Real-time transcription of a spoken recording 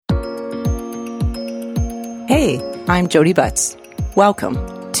Hey, I'm Jody Butts. Welcome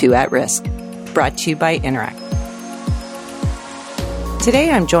to At Risk, brought to you by Interact. Today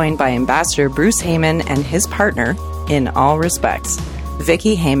I'm joined by Ambassador Bruce Heyman and his partner, in all respects,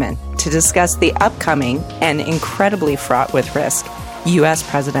 Vicki Heyman, to discuss the upcoming and incredibly fraught with risk U.S.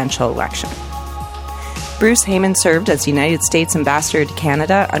 presidential election. Bruce Heyman served as United States Ambassador to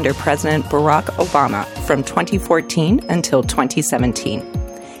Canada under President Barack Obama from 2014 until 2017.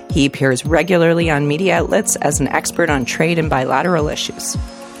 He appears regularly on media outlets as an expert on trade and bilateral issues.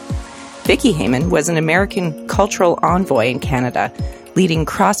 Vicki Heyman was an American cultural envoy in Canada, leading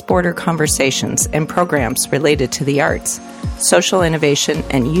cross-border conversations and programs related to the arts, social innovation,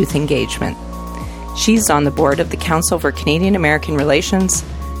 and youth engagement. She's on the board of the Council for Canadian-American Relations,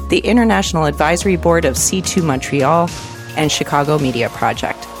 the International Advisory Board of C2 Montreal, and Chicago Media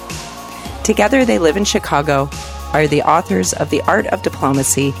Project. Together they live in Chicago, are the authors of The Art of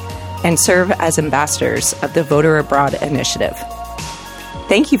Diplomacy, and serve as ambassadors of the Voter Abroad Initiative.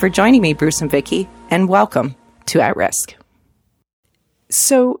 Thank you for joining me, Bruce and Vicki, and welcome to At Risk.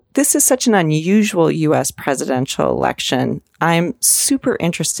 So this is such an unusual U.S. presidential election. I'm super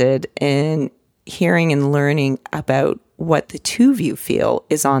interested in hearing and learning about what the two of you feel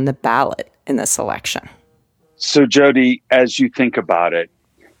is on the ballot in this election. So, Jody, as you think about it,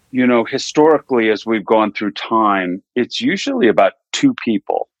 you know, historically, as we've gone through time, it's usually about two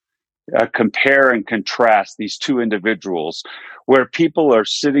people. Compare and contrast these two individuals where people are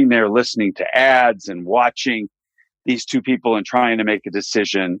sitting there listening to ads and watching these two people and trying to make a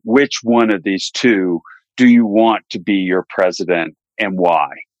decision. Which one of these two do you want to be your president and why?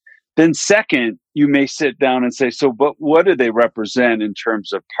 Then second, you may sit down and say, so, but what do they represent in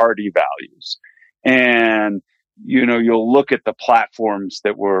terms of party values? And you know, you'll look at the platforms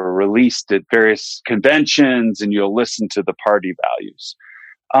that were released at various conventions and you'll listen to the party values.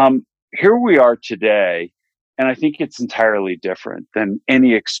 Here we are today, and I think it's entirely different than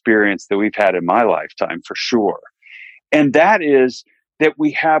any experience that we've had in my lifetime, for sure. And that is that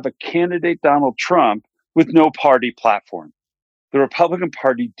we have a candidate, Donald Trump, with no party platform. The Republican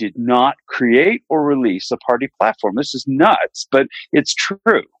Party did not create or release a party platform. This is nuts, but it's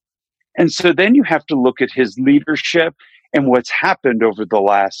true. And so then you have to look at his leadership and what's happened over the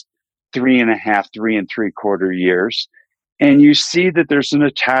last 3.5 years. And you see that there's an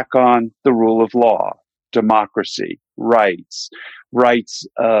attack on the rule of law, democracy, rights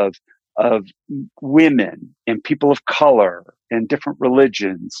of women and people of color and different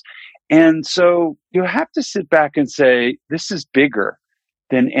religions. And so you have to sit back and say, this is bigger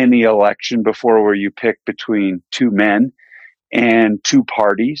than any election before where you pick between two men and two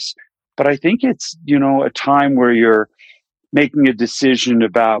parties. But I think it's, you know, a time where you're making a decision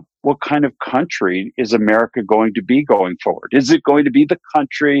about what kind of country is America going to be going forward? Is it going to be the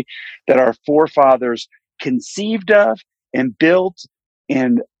country that our forefathers conceived of and built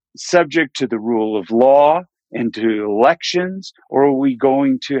and subject to the rule of law and to elections? Or are we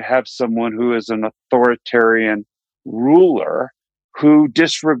going to have someone who is an authoritarian ruler who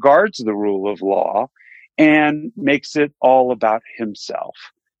disregards the rule of law and makes it all about himself?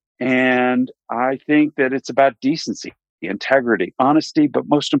 And I think that it's about decency, integrity, honesty, but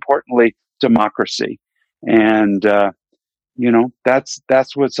most importantly, democracy. And, you know, that's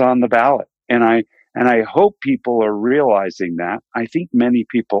what's on the ballot. And I hope people are realizing that. I think many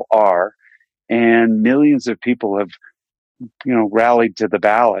people are. And millions of people have, you know, rallied to the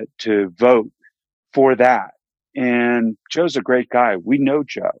ballot to vote for that. And Joe's a great guy. We know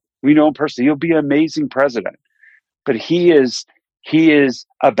Joe. We know him personally. He'll be an amazing president. But he is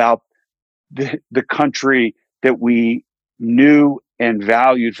about the country that we knew and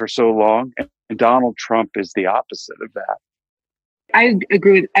valued for so long. And Donald Trump is the opposite of that. I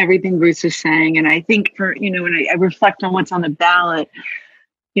agree with everything Bruce is saying. And I think when I reflect on what's on the ballot,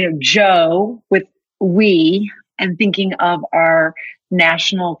 you know, Joe with we and thinking of our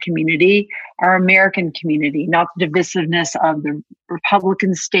national community, our American community, not the divisiveness of the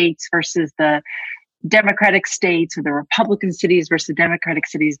Republican states versus the Democratic states or the Republican cities versus Democratic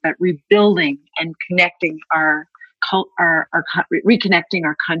cities, but rebuilding and connecting reconnecting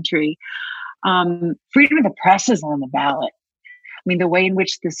our country. Freedom of the press is on the ballot. I mean, the way in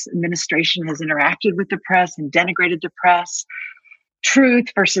which this administration has interacted with the press and denigrated the press, truth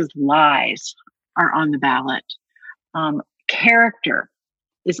versus lies are on the ballot. Character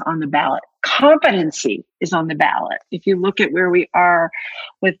is on the ballot. Competency is on the ballot. If you look at where we are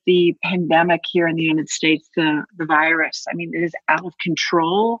with the pandemic here in the United States, the virus, I mean, it is out of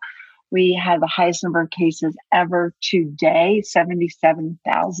control. We have the highest number of cases ever today,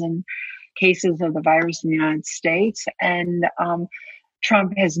 77,000 cases of the virus in the United States. And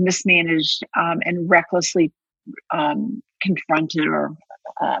Trump has mismanaged and recklessly confronted, or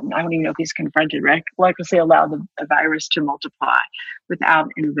I don't even know if he's confronted, recklessly allowed the virus to multiply without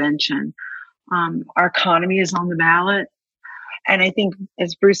intervention. Our economy is on the ballot. And I think,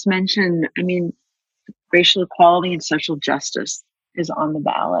 as Bruce mentioned, I mean, racial equality and social justice is on the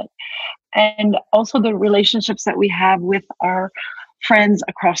ballot. And also the relationships that we have with our friends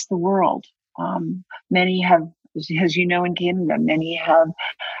across the world. Many have, as you know, in Canada, many have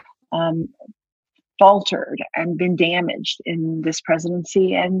faltered and been damaged in this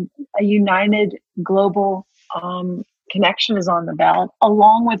presidency. And a united global connection is on the ballot,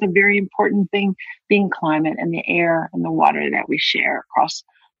 along with a very important thing being climate and the air and the water that we share across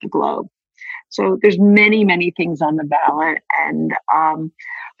the globe. So there's many, many things on the ballot. And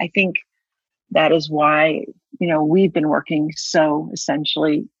I think that is why, we've been working so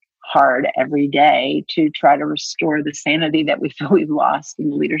essentially hard every day to try to restore the sanity that we feel we've lost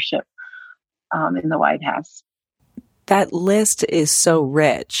in leadership in the White House. That list is so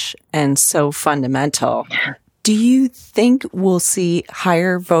rich and so fundamental. Do you think we'll see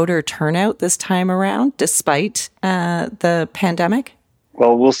higher voter turnout this time around, despite the pandemic?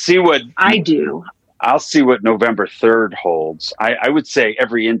 Well, we'll see what I do. I'll see what November 3rd holds. I would say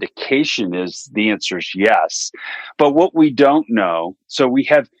every indication is the answer is yes. But what we don't know, so we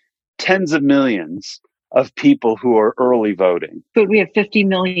have tens of millions of people who are early voting. But we have 50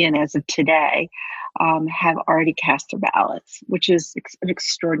 million as of today have already cast their ballots, which is an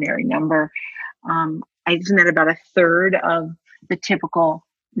extraordinary number. Isn't that about a third of the typical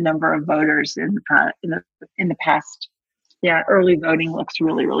number of voters in the past? Yeah, early voting looks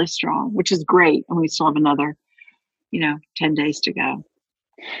really, really strong, which is great. And we still have another, 10 days to go.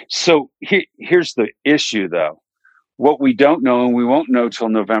 So here's the issue, though. What we don't know, and we won't know till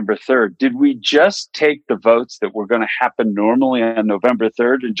November 3rd, did we just take the votes that were going to happen normally on November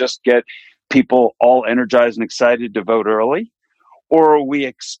 3rd and just get people all energized and excited to vote early? Or are we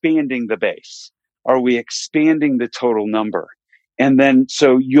expanding the base? Are we expanding the total number? And then,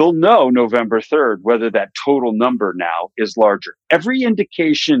 so you'll know November 3rd whether that total number now is larger. Every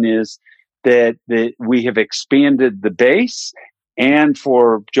indication is that we have expanded the base, and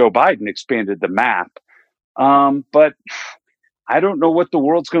for Joe Biden, expanded the map. But I don't know what the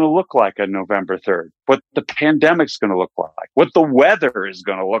world's going to look like on November 3rd, what the pandemic's going to look like, what the weather is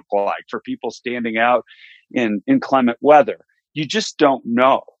going to look like for people standing out in inclement weather. You just don't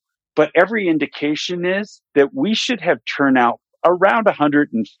know. But every indication is that we should have turnout around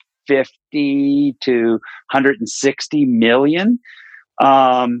 150 to 160 million,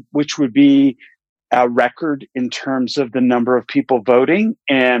 which would be a record in terms of the number of people voting,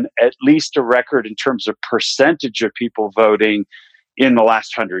 and at least a record in terms of percentage of people voting in the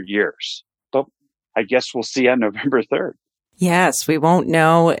last 100 years. But I guess we'll see on November 3rd. Yes, we won't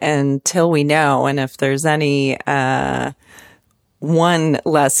know until we know. And if there's any one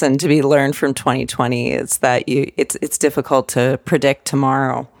lesson to be learned from 2020, it's that it's difficult to predict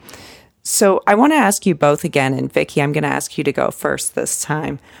tomorrow. So I want to ask you both again, and Vicki, I'm going to ask you to go first this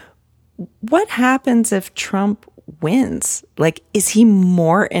time. What happens if Trump wins? Like, is he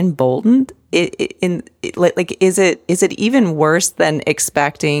more emboldened? Is it even worse than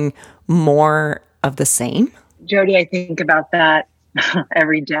expecting more of the same? Jody, I think about that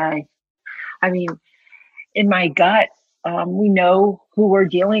every day. I mean, in my gut, we know who we're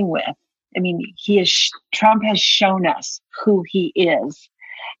dealing with. I mean, Trump has shown us who he is.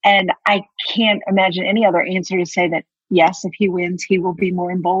 And I can't imagine any other answer to say that, yes, if he wins, he will be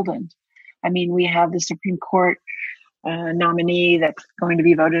more emboldened. I mean, we have the Supreme Court nominee that's going to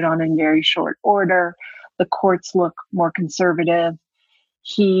be voted on in very short order. The courts look more conservative.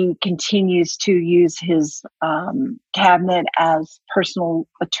 He continues to use his cabinet as personal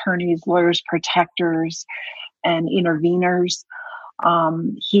attorneys, lawyers, protectors, and interveners.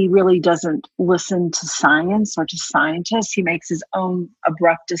 He really doesn't listen to science or to scientists. He makes his own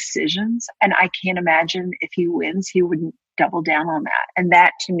abrupt decisions. And I can't imagine if he wins, he wouldn't double down on that. And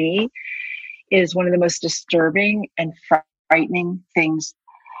that, to me, is one of the most disturbing and frightening things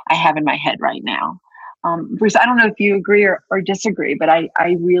I have in my head right now. Bruce, I don't know if you agree or disagree, but I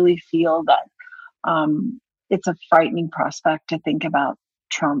really feel that it's a frightening prospect to think about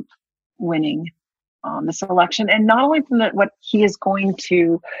Trump winning this election, and not only from what he is going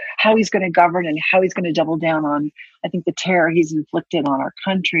to, how he's going to govern and how he's going to double down on, I think, the terror he's inflicted on our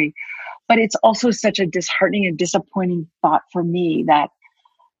country, but it's also such a disheartening and disappointing thought for me that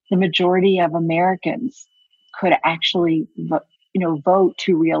the majority of Americans could actually, vote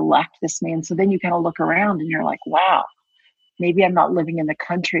to reelect this man. So then you kind of look around and you're like, wow, maybe I'm not living in the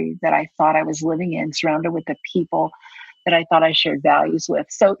country that I thought I was living in, surrounded with the people that I thought I shared values with.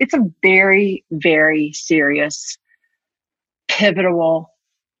 So it's a very, very serious, pivotal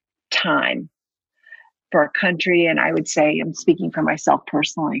time for our country. And I would say, I'm speaking for myself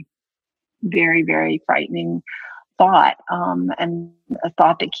personally, very, very frightening thought, and a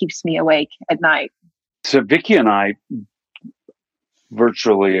thought that keeps me awake at night. So Vicki and I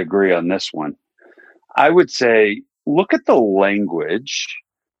virtually agree on this one. I would say, look at the language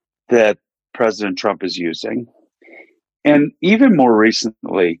that President Trump is using. And even more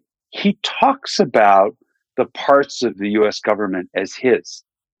recently, he talks about the parts of the US government as his,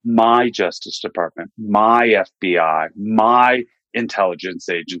 my Justice Department, my FBI, my intelligence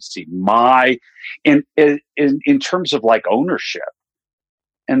agency, my, in terms of like ownership.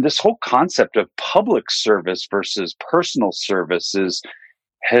 And this whole concept of public service versus personal services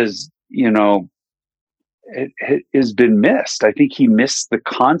has, it has been missed. I think he missed the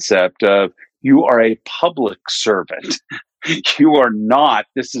concept of you are a public servant. You are not,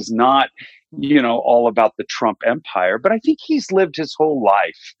 this is not, all about the Trump empire. But I think he's lived his whole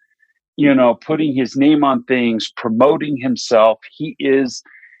life, putting his name on things, promoting himself. He is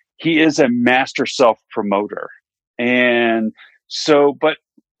a master self-promoter. And so, but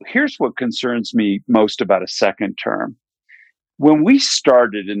here's what concerns me most about a second term. When we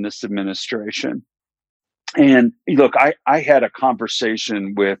started in this administration, and look, I had a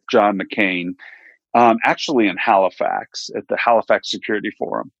conversation with John McCain, actually in Halifax at the Halifax Security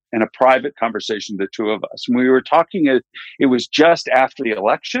Forum, and a private conversation, the two of us. And we were talking, it was just after the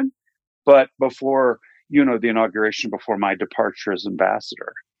election, but before, the inauguration, before my departure as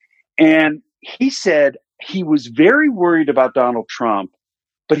ambassador. And he said he was very worried about Donald Trump,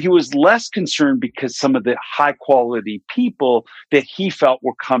 but he was less concerned because some of the high quality people that he felt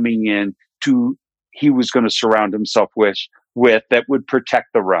were coming in he was going to surround himself with that would protect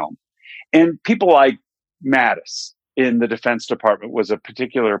the realm. And people like Mattis in the Defense Department was a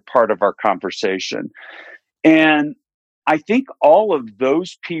particular part of our conversation. And I think all of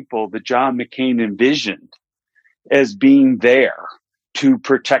those people that John McCain envisioned as being there to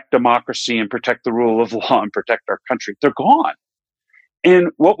protect democracy and protect the rule of law and protect our country, they're gone.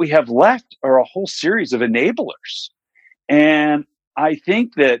 And what we have left are a whole series of enablers. And I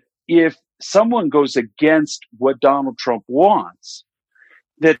think that if someone goes against what Donald Trump wants,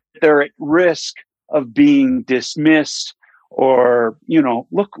 that they're at risk of being dismissed or,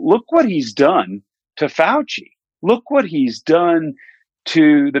 look what he's done to Fauci. Look what he's done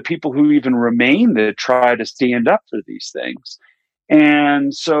to the people who even remain that try to stand up for these things.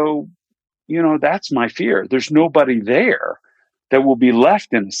 And so, that's my fear. There's nobody there that will be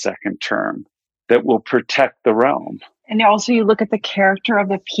left in a second term that will protect the realm. And also you look at the character of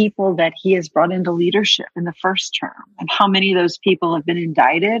the people that he has brought into leadership in the first term, and how many of those people have been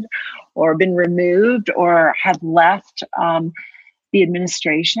indicted or been removed or have left the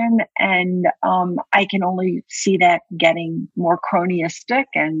administration. And I can only see that getting more cronyistic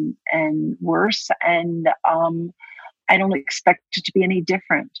and worse. And I don't expect it to be any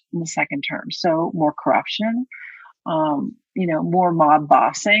different in the second term. So more corruption, more mob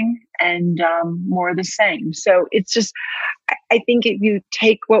bossing, and more of the same. So it's just, I think if you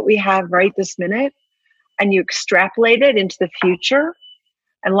take what we have right this minute and you extrapolate it into the future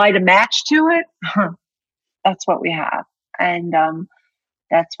and light a match to it, that's what we have. And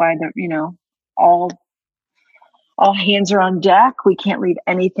that's why all hands are on deck. We can't leave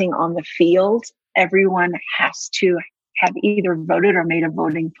anything on the field. Everyone has to have either voted or made a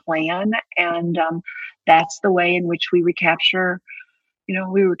voting plan. And that's the way in which we recapture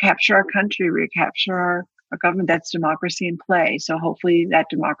our country, recapture our government. That's democracy in play. So hopefully that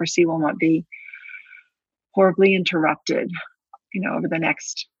democracy will not be horribly interrupted, over the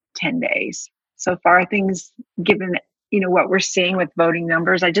next 10 days. So far, things, given, what we're seeing with voting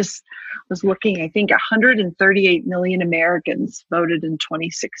numbers, I just was looking, I think 138 million Americans voted in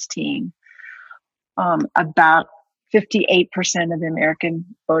 2016. About 58% of the American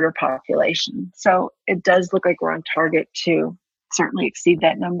voter population. So it does look like we're on target to certainly exceed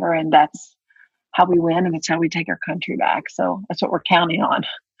that number. And that's how we win, and it's how we take our country back. So that's what we're counting on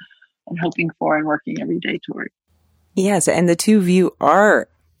and hoping for and working every day toward. Yes, and the two of you are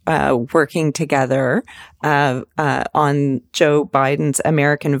working together on Joe Biden's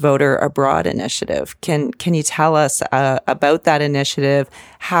American Voter Abroad initiative. Can you tell us about that initiative,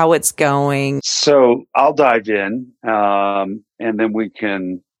 how it's going? So I'll dive in, and then we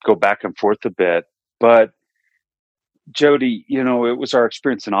can go back and forth a bit. But Jody, it was our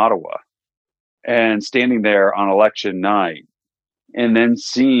experience in Ottawa and standing there on election night and then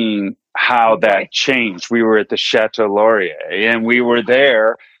seeing how that changed. We were at the Chateau Laurier, and we were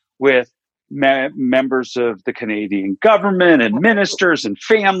there with, members of the Canadian government and ministers and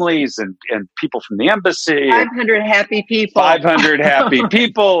families and people from the embassy. 500 happy people. 500 happy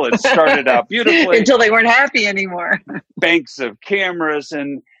people. It started out beautifully. Until they weren't happy anymore. Banks of cameras.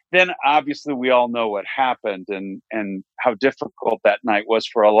 And then obviously we all know what happened and how difficult that night was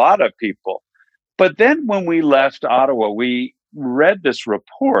for a lot of people. But then when we left Ottawa, we read this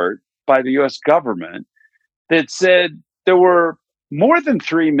report by the U.S. government that said there were more than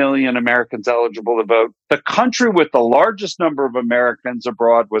 3 million Americans eligible to vote. The country with the largest number of Americans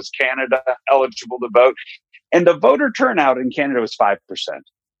abroad was Canada, eligible to vote. And the voter turnout in Canada was 5%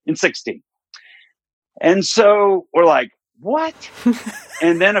 in 16. And so we're like, what?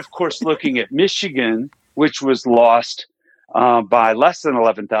 And then, of course, looking at Michigan, which was lost by less than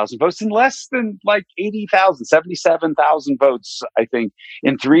 11,000 votes and less than like 80,000, 77,000 votes, I think,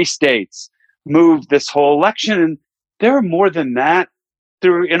 in 3 states, moved this whole election. And there are more than that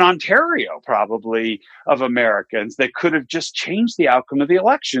in Ontario, probably, of Americans that could have just changed the outcome of the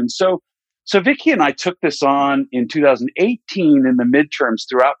election. So Vicki and I took this on in 2018 in the midterms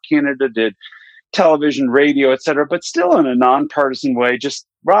throughout Canada, did television, radio, et cetera, but still in a nonpartisan way, just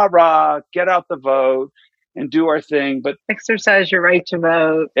rah, get out the vote and do our thing. But exercise your right to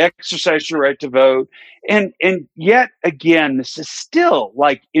vote. Exercise your right to vote. And yet again, this is still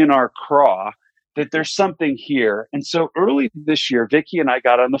like in our craw that there's something here. And so early this year, Vicki and I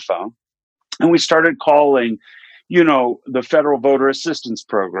got on the phone and we started calling, the Federal Voter Assistance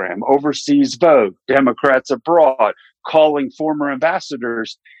Program, Overseas Vote, Democrats Abroad, calling former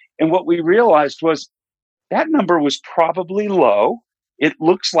ambassadors. And what we realized was that number was probably low. It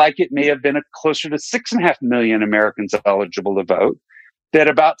looks like it may have been closer to 6.5 million Americans eligible to vote, that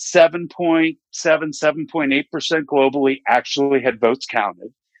about 7.8% globally actually had votes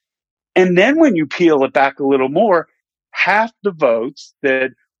counted. And then when you peel it back a little more, half the votes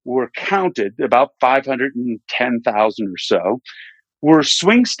that were counted, about 510,000 or so, were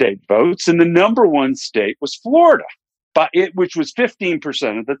swing state votes. And the number one state was Florida, which was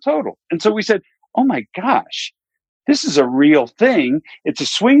 15% of the total. And so we said, oh my gosh, this is a real thing. It's a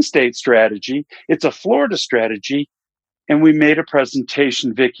swing state strategy. It's a Florida strategy. And we made a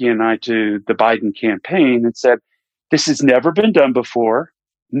presentation, Vicki and I, to the Biden campaign and said, this has never been done before.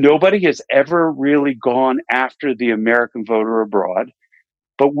 Nobody has ever really gone after the American voter abroad.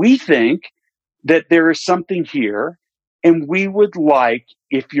 But we think that there is something here. And we would like,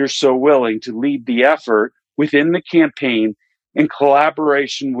 if you're so willing, to lead the effort within the campaign in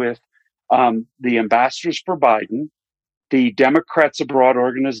collaboration with the ambassadors for Biden, the Democrats Abroad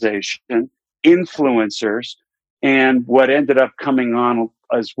organization, influencers, and what ended up coming on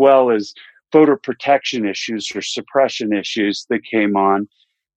as well as voter protection issues or suppression issues that came on.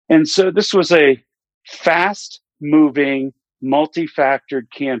 And so this was a fast-moving, multi-factored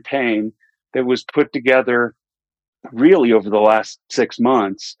campaign that was put together really over the last 6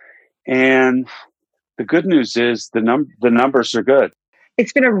 months. And the good news is the numbers are good.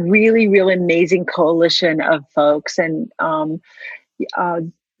 It's been a really, really amazing coalition of folks. And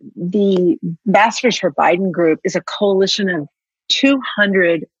the Ambassadors for Biden group is a coalition of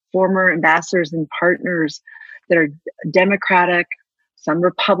 200 former ambassadors and partners that are Democratic, some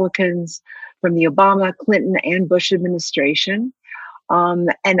Republicans, from the Obama, Clinton, and Bush administration.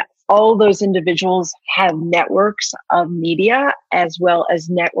 And all those individuals have networks of media as well as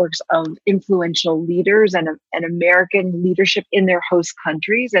networks of influential leaders and American leadership in their host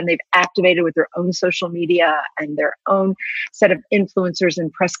countries. And they've activated with their own social media and their own set of influencers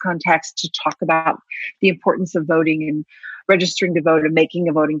and press contacts to talk about the importance of voting and registering to vote and making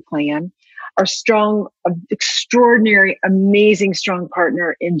a voting plan. Our strong, extraordinary, amazing, strong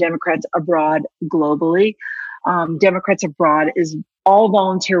partner in Democrats Abroad globally. Democrats Abroad is all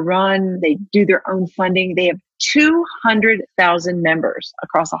volunteer run. They do their own funding. They have 200,000 members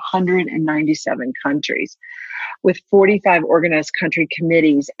across 197 countries with 45 organized country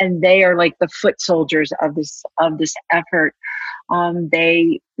committees. And they are like the foot soldiers of this effort.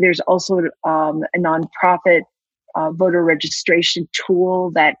 There's also a nonprofit voter registration tool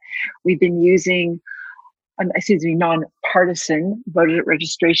that we've been using, nonpartisan voter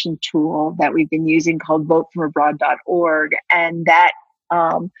registration tool that we've been using called votefromabroad.org. And that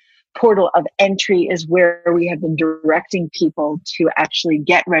portal of entry is where we have been directing people to actually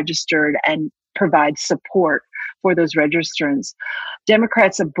get registered and provide support for those registrants.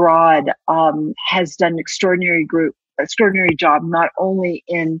 Democrats Abroad has done an extraordinary job, not only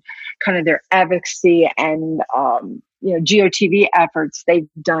in kind of their advocacy and GOTV efforts. They've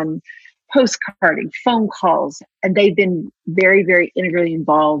done postcarding, phone calls, and they've been very, very integrally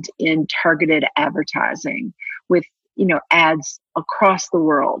involved in targeted advertising with ads across the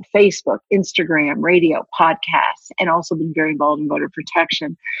world, Facebook, Instagram, radio, podcasts, and also been very involved in voter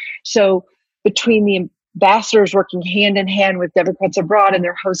protection. So between the ambassadors working hand in hand with Democrats abroad and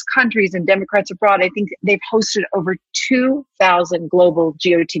their host countries and Democrats abroad, I think they've hosted over 2,000 global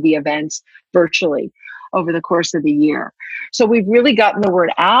GOTV events virtually over the course of the year. So we've really gotten the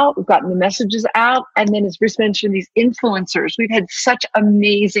word out. We've gotten the messages out. And then, as Bruce mentioned, these influencers, we've had such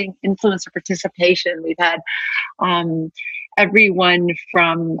amazing influencer participation. We've had everyone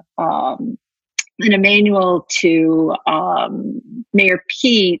from an Emmanuel to Mayor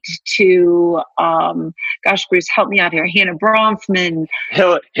Pete to, Bruce, help me out here, Hannah Bronfman,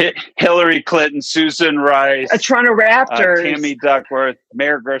 Hillary Clinton, Susan Rice, Toronto Raptors, Tammy Duckworth,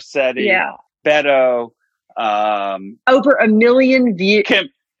 Mayor Garcetti, Beto, over 1 million views. Kim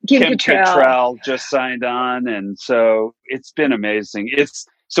Cattrall just signed on, and so it's been amazing.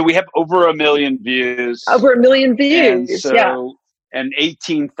 So we have over 1 million views. Over 1 million views, and so, and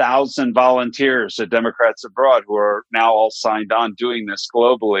 18,000 volunteers at Democrats Abroad who are now all signed on doing this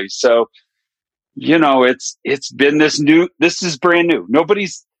globally. So, it's been this is brand new.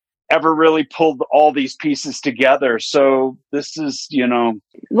 Nobody's ever really pulled all these pieces together. So this is,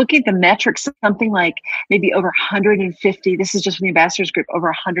 Looking at the metrics, something like maybe over 150, this is just from the ambassadors group, over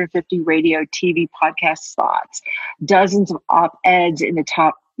 150 radio, TV, podcast spots, dozens of op-eds in the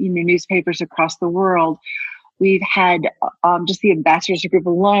top newspapers across the world. We've had just the ambassadors group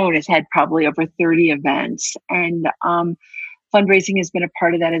alone has had probably over 30 events, and fundraising has been a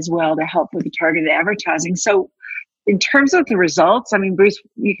part of that as well to help with the targeted advertising. So in terms of the results, I mean, Bruce,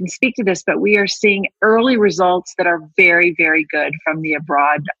 you can speak to this, but we are seeing early results that are very, very good from the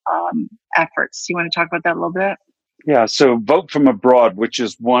abroad efforts. You want to talk about that a little bit? Yeah. So Vote from Abroad, which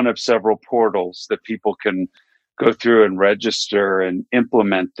is one of several portals that people can go through and register and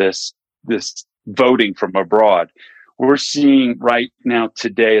implement this voting from abroad. We're seeing right now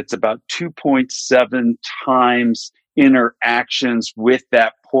today, it's about 2.7 times interactions with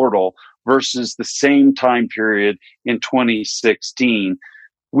that portal versus the same time period in 2016.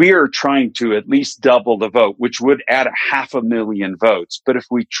 We are trying to at least double the vote, which would add 500,000 votes. But if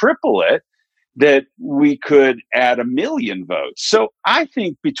we triple it, that we could add 1 million votes. So I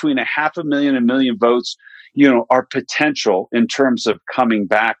think between 500,000 and 1 million votes, are potential in terms of coming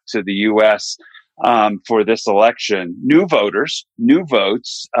back to the U.S. For this election. New voters, new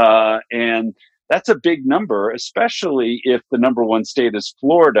votes, and that's a big number, especially if the number one state is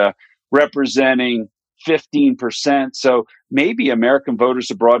Florida, representing 15%. So maybe American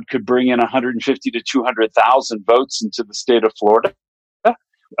voters abroad could bring in 150 to 200,000 votes into the state of Florida.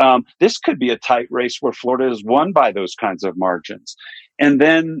 This could be a tight race where Florida is won by those kinds of margins. And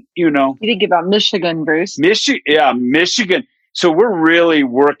then, You think about Michigan, Bruce. Michigan. So we're really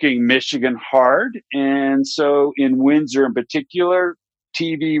working Michigan hard. And so in Windsor in particular,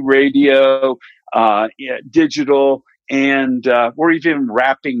 TV, radio, digital, and we're even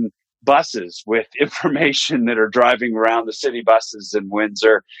wrapping buses with information that are driving around the city buses in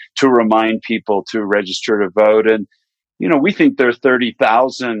Windsor to remind people to register to vote. And, we think there are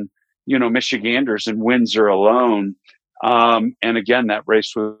 30,000, Michiganders in Windsor alone. And again, that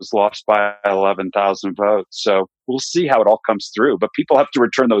race was lost by 11,000 votes. So we'll see how it all comes through, but people have to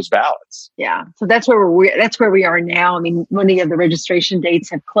return those ballots. Yeah. So that's where we are now. I mean, many of the registration dates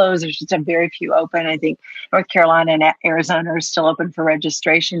have closed. There's just a very few open. I think North Carolina and Arizona are still open for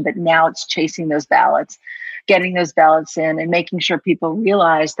registration, but now it's chasing those ballots, getting those ballots in and making sure people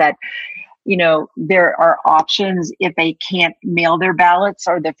realize that, there are options if they can't mail their ballots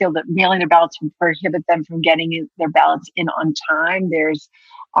or they feel that mailing their ballots will prohibit them from getting their ballots in on time. There's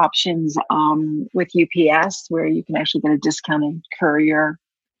options with UPS where you can actually get a discounted courier,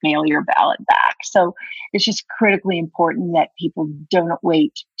 mail your ballot back. So it's just critically important that people don't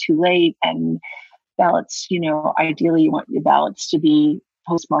wait too late, and ballots, ideally you want your ballots to be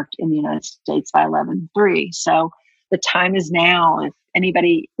postmarked in the United States by 11/3. So the time is now. If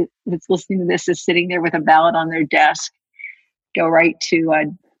anybody that's listening to this is sitting there with a ballot on their desk, go right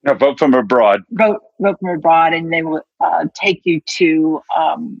to Vote from Abroad. Vote from Abroad, and they will take you to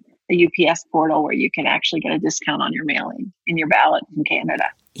the UPS portal where you can actually get a discount on your mailing in your ballot from Canada.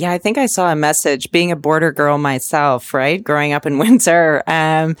 Yeah, I think I saw a message, being a border girl myself, right? Growing up in Windsor.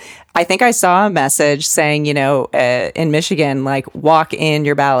 I think I saw a message saying, in Michigan, like, walk in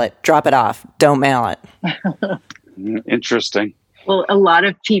your ballot, drop it off, don't mail it. Interesting. Well, a lot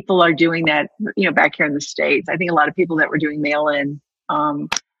of people are doing that, back here in the States. I think a lot of people that were doing mail-in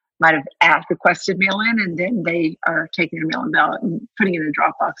might have requested mail-in, and then they are taking their mail-in ballot and putting it in a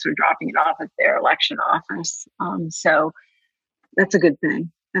Dropbox or dropping it off at their election office. So that's a good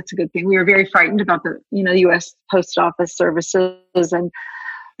thing. That's a good thing. We were very frightened about the, U.S. Post Office services and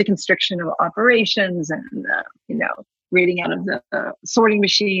the constriction of operations and, reading out of the sorting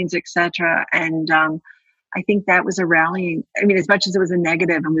machines, et cetera. And I think that was a rallying. I mean, as much as it was a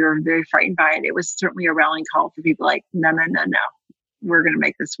negative and we were very frightened by it, it was certainly a rallying call for people like, no, we're going to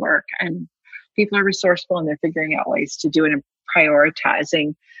make this work. And people are resourceful and they're figuring out ways to do it and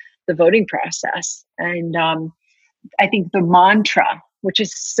prioritizing the voting process. And I think the mantra, which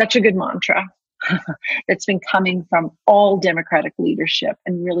is such a good mantra, that's been coming from all Democratic leadership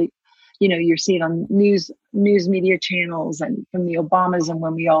and really, you see it on news media channels and from the Obamas and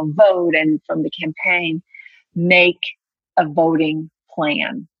when we all vote and from the campaign, make a voting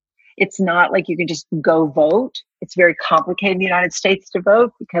plan. It's not like you can just go vote. It's very complicated in the United States to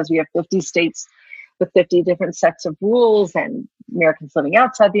vote because we have 50 states with 50 different sets of rules and Americans living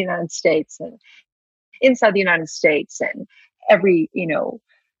outside the United States and inside the United States, and every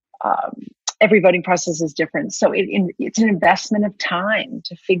voting process is different. So it's an investment of time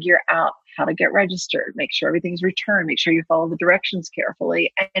to figure out how to get registered, make sure everything's returned, make sure you follow the directions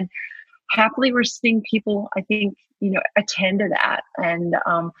carefully. And happily, we're seeing people, I think, attend to that. And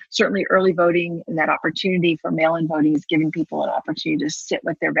certainly early voting and that opportunity for mail-in voting is giving people an opportunity to sit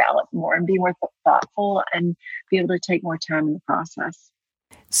with their ballot more and be more thoughtful and be able to take more time in the process.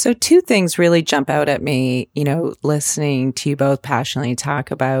 So two things really jump out at me, listening to you both passionately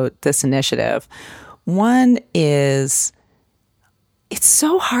talk about this initiative. One is it's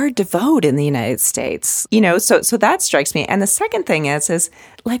so hard to vote in the United States, so that strikes me. And the second thing is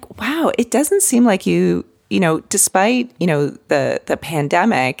like, wow, it doesn't seem like you, despite, the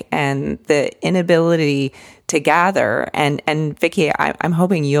pandemic and the inability to gather, and Vicki, I'm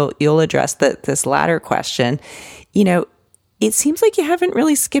hoping you'll address this latter question, it seems like you haven't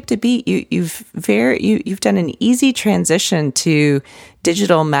really skipped a beat. You've done an easy transition to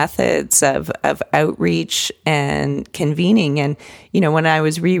digital methods of outreach and convening. And, when I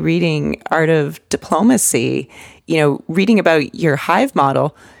was rereading Art of Diplomacy, reading about your Hive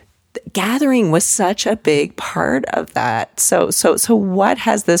model, gathering was such a big part of that. So what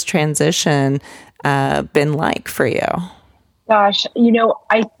has this transition been like for you? Gosh,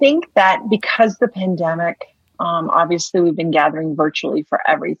 I think that because the pandemic, obviously, we've been gathering virtually for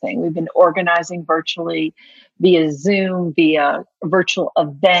everything. We've been organizing virtually via Zoom, via virtual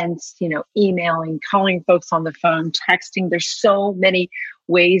events, emailing, calling folks on the phone, texting. There's so many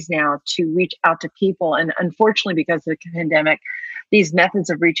ways now to reach out to people. And unfortunately, because of the pandemic, these methods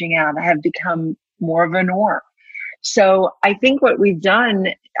of reaching out have become more of a norm. So I think what we've done,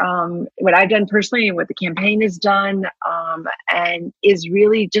 what I've done personally and what the campaign has done, and is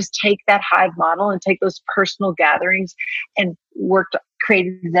really just take that Hive model and take those personal gatherings and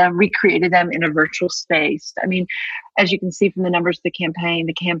recreated them in a virtual space. I mean, as you can see from the numbers of the campaign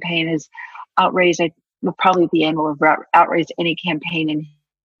has outraised, probably at the end will have outraised any campaign in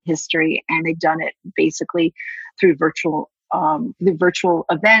history. And they've done it basically through virtual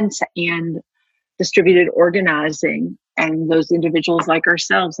events and distributed organizing, and those individuals like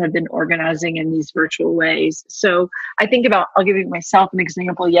ourselves have been organizing in these virtual ways. So I think I'll give you myself an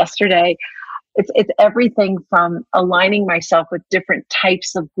example. Yesterday, it's everything from aligning myself with different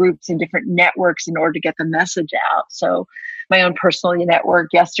types of groups and different networks in order to get the message out. So my own personal network,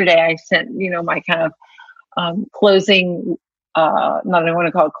 yesterday I sent, my kind of closing, I don't want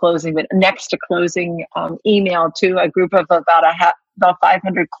to call it closing, but next to closing email to a group of about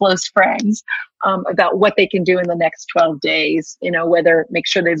 500 close friends about what they can do in the next 12 days, whether make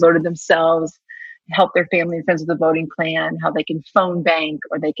sure they voted themselves, help their family and friends with the voting plan, how they can phone bank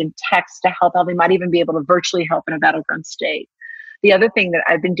or they can text to help, how they might even be able to virtually help in a battleground state. The other thing that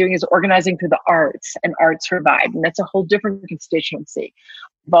I've been doing is organizing through the arts and Arts for Biden. And that's a whole different constituency.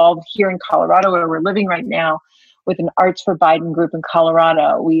 Involved here in Colorado, where we're living right now, with an Arts for Biden group in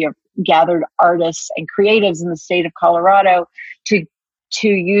Colorado. We have gathered artists and creatives in the state of Colorado to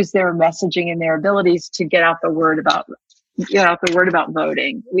use their messaging and their abilities to get out the word about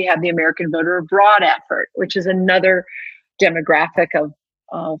voting. We have the American Voter Abroad effort, which is another demographic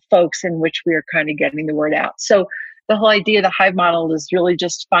of folks in which we are kind of getting the word out. So the whole idea of the Hive model is really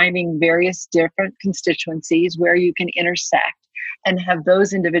just finding various different constituencies where you can intersect and have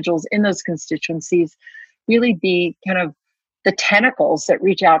those individuals in those constituencies really be kind of the tentacles that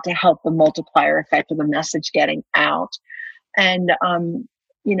reach out to help the multiplier effect of the message getting out. And,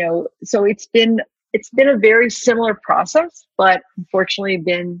 so it's been a very similar process, but unfortunately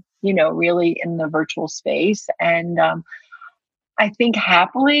been, really in the virtual space. And I think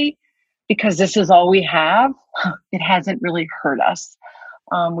happily, because this is all we have, it hasn't really hurt us.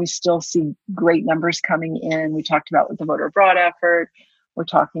 We still see great numbers coming in. We talked about with the voter abroad effort. We're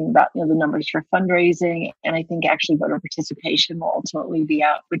talking about, the numbers for fundraising, and I think actually voter participation will ultimately be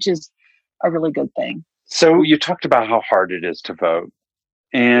out, which is a really good thing. So you talked about how hard it is to vote,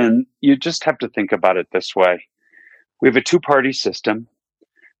 and you just have to think about it this way. We have a two-party system.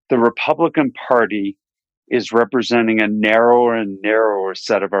 The Republican Party is representing a narrower and narrower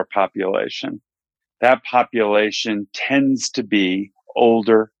set of our population. That population tends to be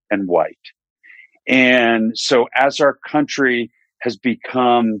older and white. And so as our country has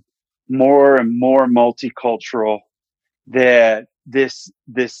become more and more multicultural, that this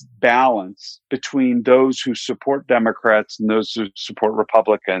balance between those who support Democrats and those who support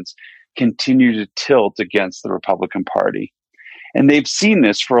Republicans continue to tilt against the Republican Party. And they've seen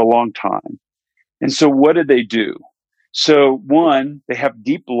this for a long time. And so what do? So one, they have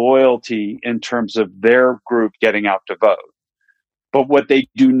deep loyalty in terms of their group getting out to vote. But what they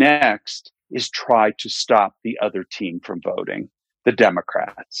do next is try to stop the other team from voting, the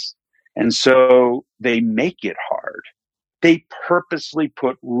Democrats. And so they make it hard. They purposely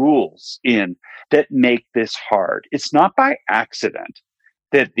put rules in that make this hard. It's not by accident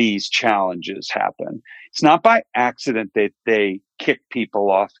that these challenges happen. It's not by accident that they kick people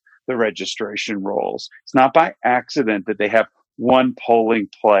off the registration rolls. It's not by accident that they have one polling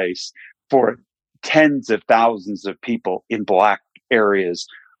place for tens of thousands of people in black areas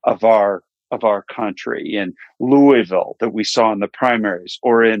of our country, in Louisville that we saw in the primaries,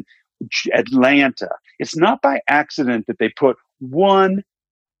 or in Atlanta. It's not by accident that they put one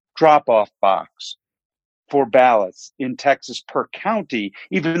drop-off box for ballots in Texas per county,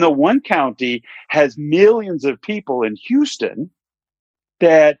 even though one county has millions of people in Houston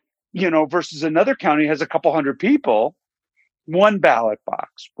that, versus another county has a couple hundred people, one ballot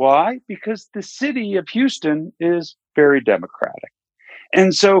box. Why? Because the city of Houston is very Democratic.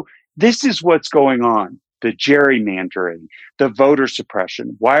 And so this is what's going on. The gerrymandering, the voter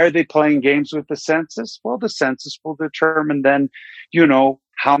suppression. Why are they playing games with the census? Well, the census will determine then,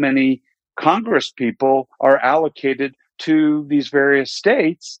 how many Congress people are allocated to these various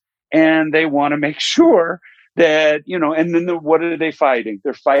states. And they want to make sure that, and then what are they fighting?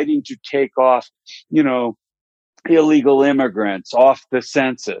 They're fighting to take off, illegal immigrants off the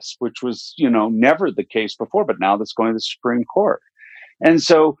census, which was, never the case before, but now that's going to the Supreme Court. And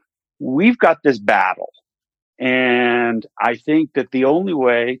so we've got this battle. And I think that the only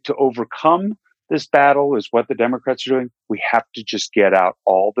way to overcome this battle is what the Democrats are doing. We have to just get out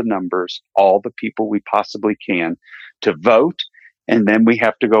all the numbers, all the people we possibly can to vote. And then we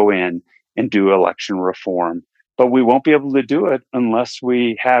have to go in and do election reform. But we won't be able to do it unless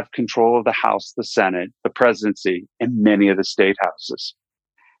we have control of the House, the Senate, the presidency, and many of the state houses.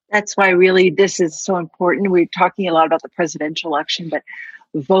 That's why really this is so important. We're talking a lot about the presidential election, but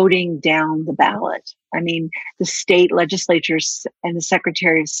voting down the ballot. I mean, the state legislatures and the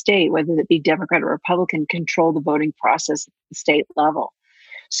Secretary of State, whether it be Democrat or Republican, control the voting process at the state level.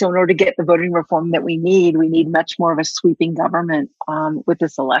 So in order to get the voting reform that we need much more of a sweeping government with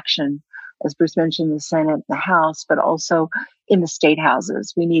this election. As Bruce mentioned, the Senate, the House, but also in the state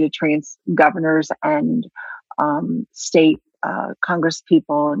houses. We need governors and state Congress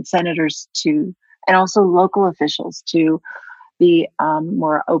people and senators and also local officials to be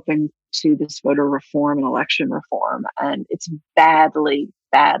more open to this voter reform and election reform. And it's badly,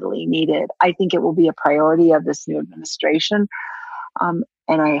 badly needed. I think it will be a priority of this new administration. And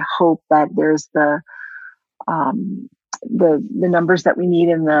I hope that there's the numbers that we need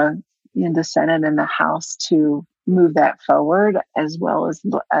in the Senate and the House to move that forward, as well as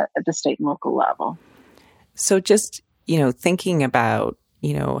at the state and local level. So just, thinking about,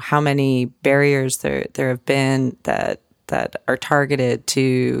 how many barriers there have been that are targeted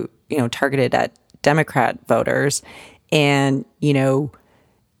at Democrat voters, and,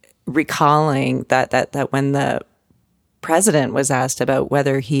 recalling that when the president was asked about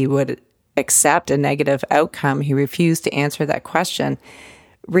whether he would accept a negative outcome, he refused to answer that question.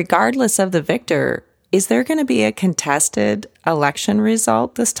 Regardless of the victor, is there going to be a contested election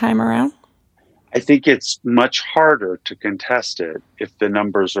result this time around? I think it's much harder to contest it if the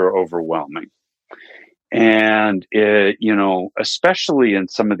numbers are overwhelming. And, especially in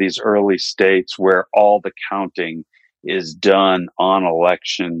some of these early states where all the counting is done on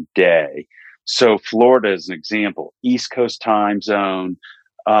election day. So Florida is an example, East Coast time zone,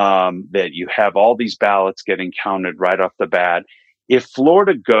 that you have all these ballots getting counted right off the bat. If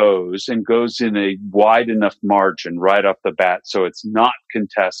Florida goes in a wide enough margin right off the bat, so it's not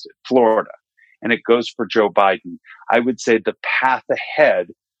contested, Florida, and it goes for Joe Biden, I would say the path ahead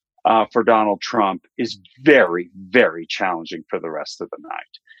for Donald Trump is very, very challenging for the rest of the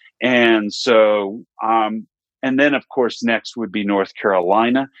night. And so And then, of course, next would be North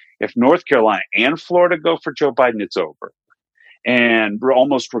Carolina. If North Carolina and Florida go for Joe Biden, it's over. And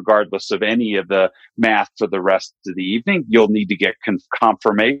almost regardless of any of the math for the rest of the evening, you'll need to get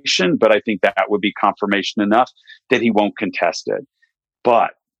confirmation. But I think that would be confirmation enough that he won't contest it.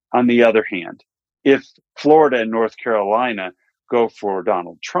 But on the other hand, if Florida and North Carolina go for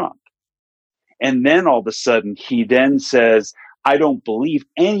Donald Trump, and then all of a sudden he then says, I don't believe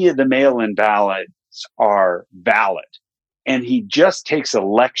any of the mail-in ballots are valid, and he just takes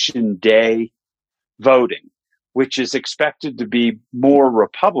election day voting, which is expected to be more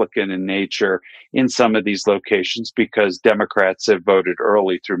Republican in nature in some of these locations because Democrats have voted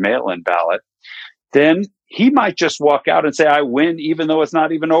early through mail-in ballot, then he might just walk out and say, I win, even though it's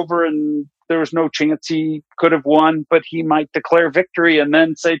not even over and there was no chance he could have won, but he might declare victory and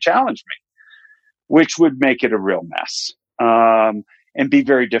then say, challenge me, which would make it a real mess and be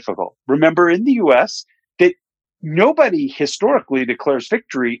very difficult. Remember, in the U.S., that nobody historically declares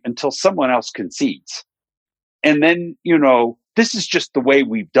victory until someone else concedes. And then, this is just the way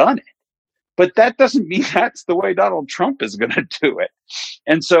we've done it. But that doesn't mean that's the way Donald Trump is going to do it.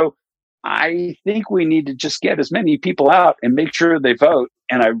 And so I think we need to just get as many people out and make sure they vote.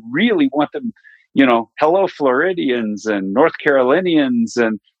 And I really want them, hello, Floridians and North Carolinians,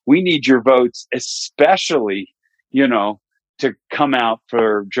 and we need your votes, especially, to come out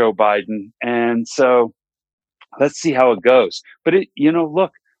for Joe Biden. And so let's see how it goes. But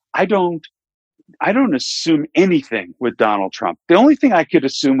look, I don't assume anything with Donald Trump. The only thing I could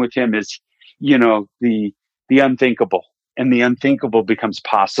assume with him is, the unthinkable, and the unthinkable becomes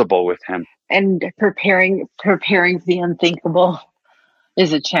possible with him. And preparing for the unthinkable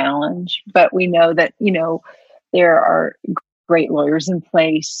is a challenge, but we know that, there are great lawyers in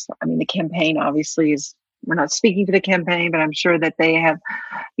place. I mean, the campaign obviously we're not speaking for the campaign, but I'm sure that they have,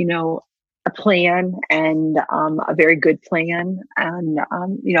 a plan and a very good plan. And,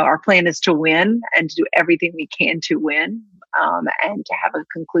 our plan is to win and to do everything we can to win and to have a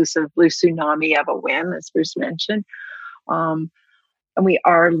conclusive blue tsunami of a win, as Bruce mentioned. And we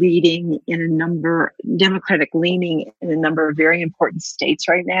are leading in a number, Democratic leaning in a number of very important states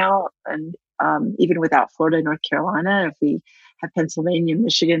right now. And even without Florida and North Carolina, if we have Pennsylvania,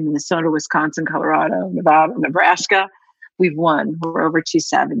 Michigan, Minnesota, Wisconsin, Colorado, Nevada, Nebraska, we've won. We're over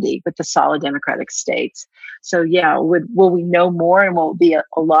 270 with the solid Democratic states. So yeah, will we know more, and will it be a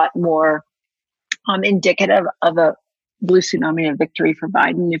lot more indicative of a blue tsunami of victory for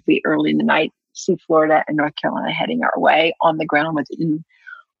Biden if we early in the night see Florida and North Carolina heading our way on the ground with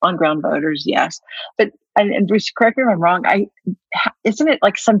on-ground voters? Yes. But, and Bruce, correct me if I'm wrong, isn't it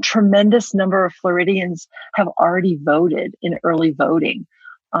like some tremendous number of Floridians have already voted in early voting?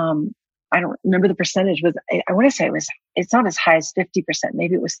 I don't remember the percentage. I want to say it's not as high as 50%.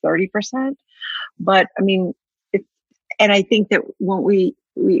 Maybe it was 30%. But I mean, and I think that when we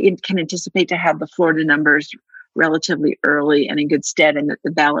can anticipate to have the Florida numbers relatively early and in good stead, and that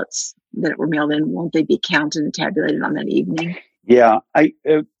the ballots that were mailed in, won't they be counted and tabulated on that evening? Yeah,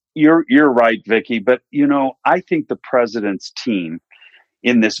 you're right, Vicki. But, I think the president's team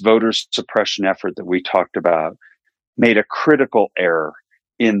in this voter suppression effort that we talked about made a critical error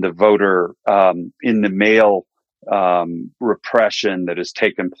in the voter, in the mail repression that has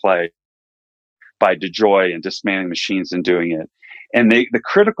taken place by DeJoy and dismantling machines and doing it. And the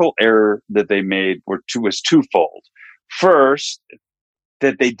critical error that they made was twofold. First,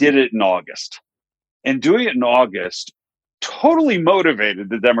 that they did it in August. And doing it in August totally motivated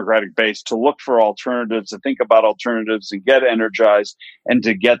the Democratic base to look for alternatives, to think about alternatives and get energized and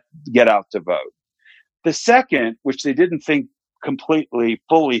to get out to vote. The second, which they didn't think completely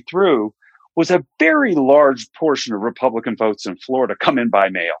fully through, was a very large portion of Republican votes in Florida come in by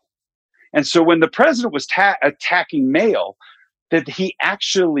mail. And so when the president was attacking mail, that he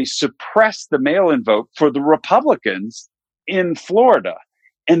actually suppressed the mail-in vote for the Republicans in Florida.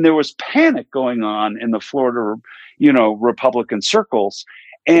 And there was panic going on in the Florida, Republican circles.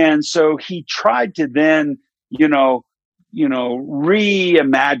 And so he tried to then, reimagine.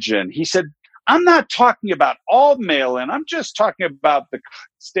 He said, I'm not talking about all mail-in. I'm just talking about the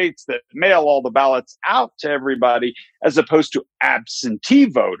states that mail all the ballots out to everybody, as opposed to absentee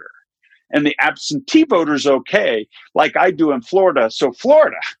voter. And the absentee voter's okay, like I do in Florida. So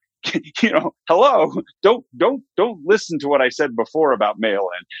Florida, hello, don't listen to what I said before about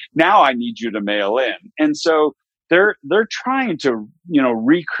mail-in. Now I need you to mail in. And so they're trying to,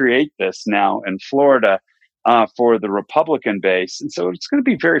 recreate this now in Florida for the Republican base. And so it's going to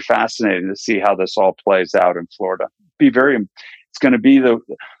be very fascinating to see how this all plays out in Florida. It's going to be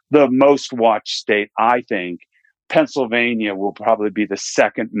the most watched state, I think. Pennsylvania will probably be the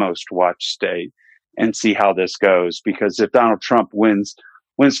second most watched state. and see how this goes. Because if Donald Trump wins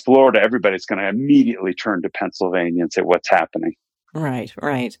Florida, everybody's going to immediately turn to Pennsylvania and say, what's happening? Right,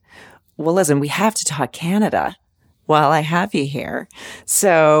 right. Well, listen, we have to talk Canada while I have you here.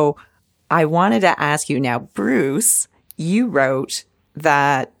 So I wanted to ask you now, Bruce, you wrote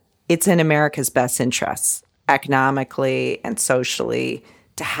that it's in America's best interests, economically and socially,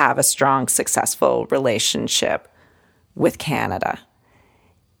 to have a strong, successful relationship with Canada.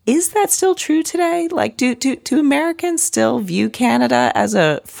 Is that still true today? Like, do Americans still view Canada as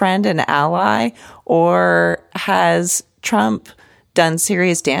a friend and ally, or has Trump done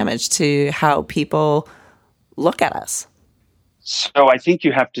serious damage to how people look at us? So I think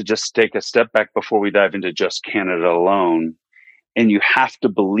you have to just take a step back before we dive into just Canada alone. And you have to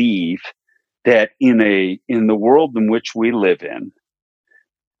believe that in the world in which we live in,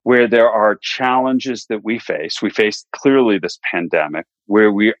 where there are challenges that we face clearly this pandemic,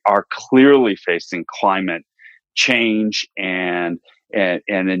 where we are clearly facing climate change and a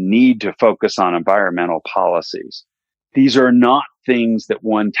need to focus on environmental policies. These are not things that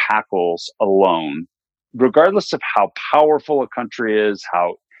one tackles alone, regardless of how powerful a country is,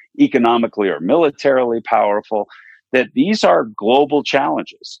 how economically or militarily powerful, that these are global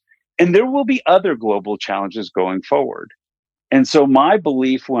challenges. And there will be other global challenges going forward. And so my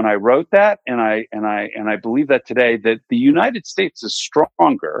belief when I wrote that, and I believe that today, that the United States is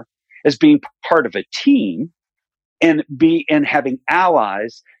stronger as being part of a team and having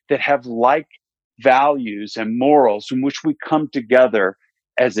allies that have like values and morals in which we come together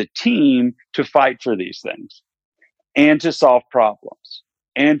as a team to fight for these things and to solve problems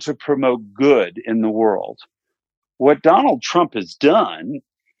and to promote good in the world. What Donald Trump has done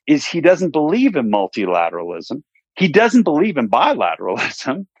is he doesn't believe in multilateralism. He doesn't believe in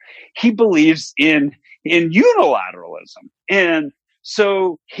bilateralism. He believes in unilateralism. And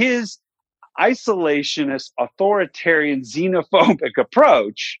so his isolationist, authoritarian, xenophobic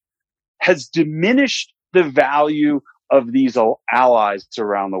approach has diminished the value of these allies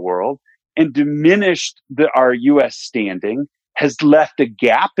around the world and diminished our U.S. standing, has left a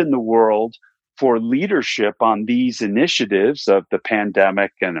gap in the world for leadership on these initiatives of the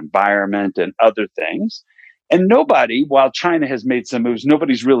pandemic and environment and other things. And nobody, while China has made some moves,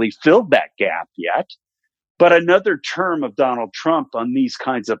 nobody's really filled that gap yet. But another term of Donald Trump on these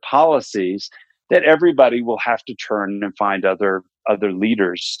kinds of policies, that everybody will have to turn and find other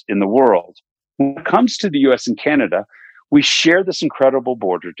leaders in the world. When it comes to the U.S. and Canada, we share this incredible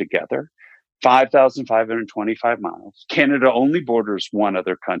border together, 5,525 miles. Canada only borders one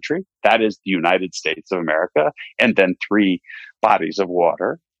other country, that is the United States of America, and then 3 bodies of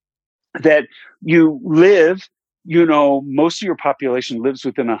water. That you live, most of your population lives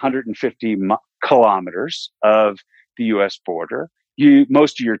within 150 kilometers of the U.S. border.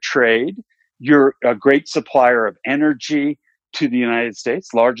 Most of your trade, you're a great supplier of energy to the United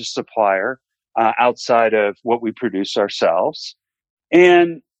States, largest supplier outside of what we produce ourselves.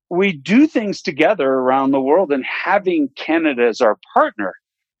 And we do things together around the world, and having Canada as our partner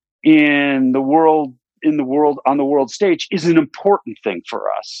on the world stage is an important thing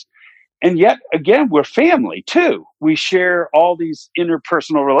for us. And yet, again, we're family too. We share all these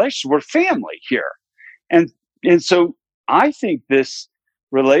interpersonal relations. We're family here. And so I think this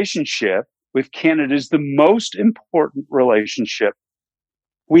relationship with Canada is the most important relationship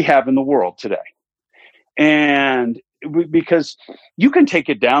we have in the world today. And because you can take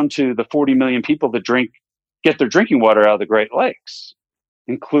it down to the 40 million people that get their drinking water out of the Great Lakes,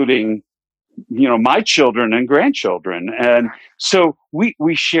 including, my children and grandchildren. And so we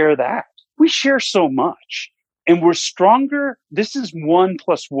share that. We share so much, and we're stronger. This is 1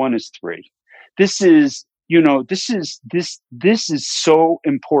 + 1 is 3. This is so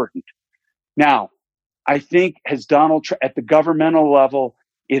important. Now, I think at the governmental level,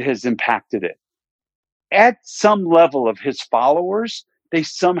 it has impacted it. At some level of his followers, they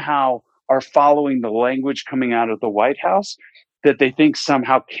somehow are following the language coming out of the White House that they think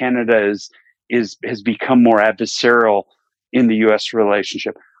somehow Canada has become more adversarial in the U.S.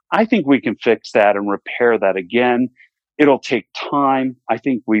 relationship. I think we can fix that and repair that again. It'll take time. I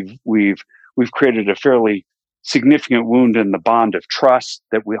think we've created a fairly significant wound in the bond of trust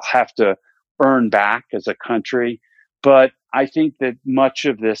that we'll have to earn back as a country. But I think that much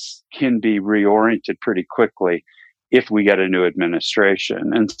of this can be reoriented pretty quickly if we get a new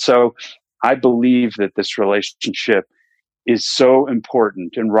administration. And so I believe that this relationship is so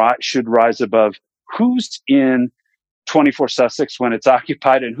important and should rise above who's in 24 Sussex when it's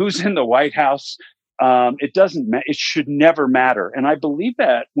occupied and who's in the White House. It should never matter. And I believe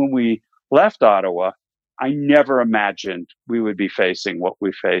that when we left Ottawa, I never imagined we would be facing what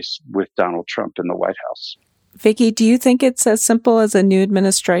we face with Donald Trump in the White House. Vicki, do you think it's as simple as a new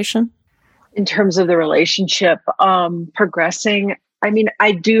administration? In terms of the relationship progressing, I mean,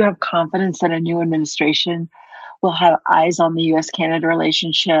 I do have confidence that a new administration will have eyes on the U.S.-Canada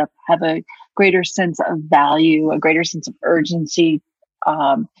relationship, have a greater sense of value, a greater sense of urgency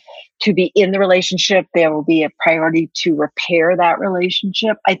to be in the relationship. There will be a priority to repair that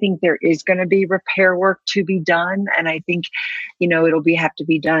relationship. I think there is going to be repair work to be done. And I think, it'll have to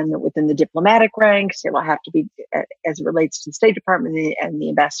be done within the diplomatic ranks. It will have to be as it relates to the State Department and the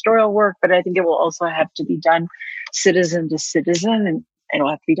ambassadorial work. But I think it will also have to be done citizen to citizen, and it'll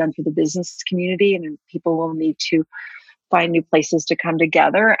have to be done through the business community, and people will need to find new places to come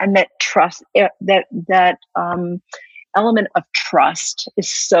together. And that trust, that element of trust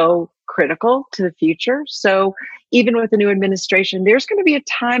is so critical to the future. So even with the new administration, there's going to be a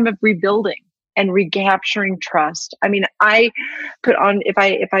time of rebuilding and recapturing trust. I mean, if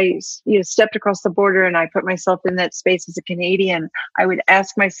I stepped across the border and I put myself in that space as a Canadian, I would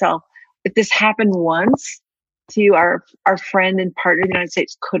ask myself, if this happened once to our friend and partner in the United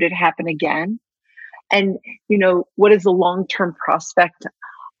States, could it happen again? And, what is the long-term prospect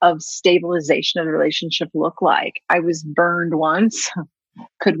of stabilization of the relationship look like? I was burned once.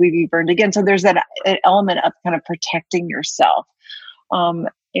 Could we be burned again? So there's that element of kind of protecting yourself. I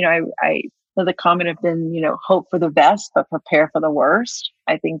know the comment have been, hope for the best, but prepare for the worst.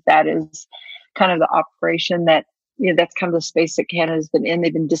 I think that is kind of the operation that, that's kind of the space that Canada's been in.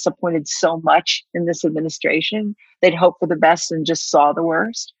 They've been disappointed so much in this administration. They'd hope for the best and just saw the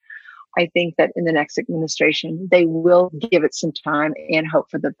worst. I think that in the next administration, they will give it some time and hope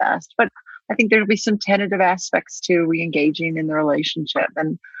for the best. But I think there'll be some tentative aspects to re-engaging in the relationship.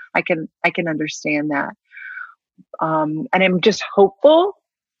 And I can understand that. And I'm just hopeful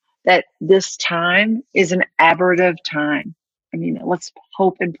that this time is an aberrative time. I mean, let's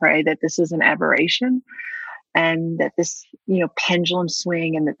hope and pray that this is an aberration, and that this, pendulum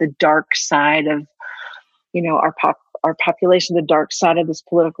swing, and that the dark side of, our population, the dark side of this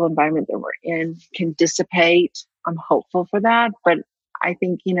political environment that we're in, can dissipate. I'm hopeful for that. But I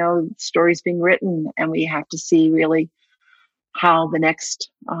think, stories being written, and we have to see really how the next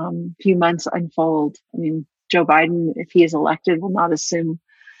few months unfold. I mean, Joe Biden, if he is elected, will not assume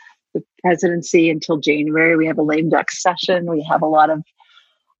the presidency until January. We have a lame duck session. We have a lot of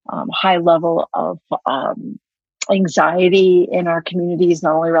high level of anxiety in our communities,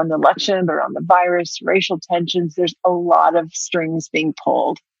 not only around the election, but around the virus, racial tensions. There's a lot of strings being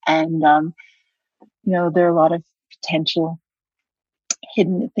pulled. And, there are a lot of potential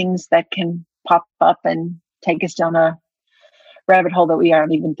hidden things that can pop up and take us down a rabbit hole that we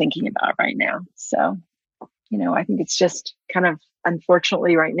aren't even thinking about right now. So, I think it's just kind of,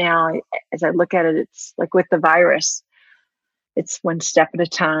 unfortunately right now, as I look at it, it's like with the virus, it's one step at a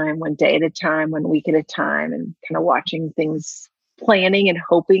time, one day at a time, 1 week at a time, and kind of watching things, planning and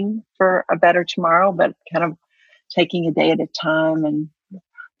hoping for a better tomorrow, but kind of taking a day at a time and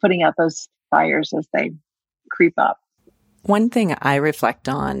putting out those fires as they creep up. One thing I reflect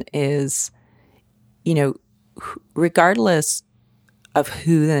on is, regardless of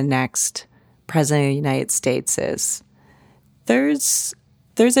who the next president of the United States is, there's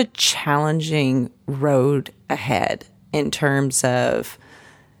a challenging road ahead in terms of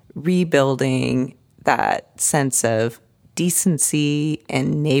rebuilding that sense of decency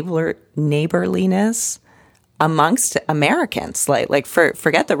and neighborliness amongst Americans,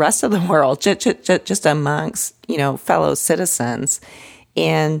 forget the rest of the world, just amongst, fellow citizens.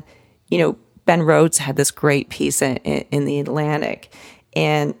 And, Ben Rhodes had this great piece in the Atlantic,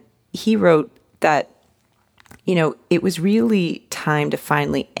 and he wrote that, it was really time to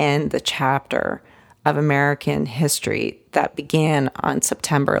finally end the chapter of American history that began on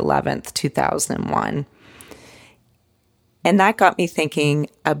September 11th, 2001. And that got me thinking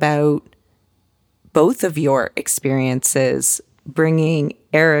about both of your experiences bringing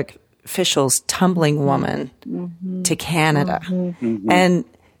Eric Fischel's Tumbling Woman to Canada. And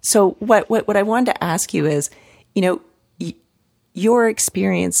so what I wanted to ask you is, your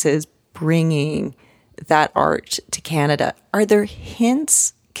experiences bringing that art to Canada, are there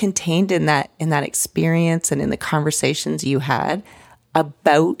hints contained in that experience and in the conversations you had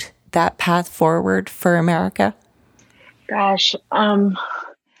about that path forward for America? Gosh, I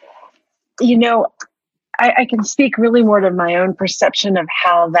can speak really more to my own perception of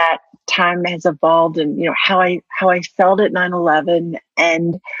how that time has evolved, and how I felt at 9/11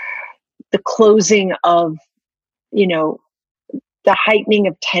 and the closing of the heightening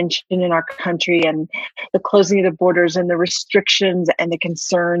of tension in our country and the closing of the borders and the restrictions and the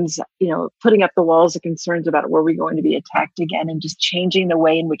concerns, putting up the walls of concerns about where we're going to be attacked again, and just changing the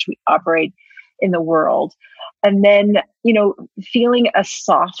way in which we operate in the world. And then, feeling a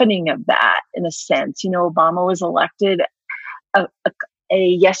softening of that in a sense. Obama was elected a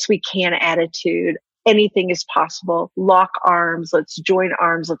yes, we can attitude. Anything is possible. Lock arms. Let's join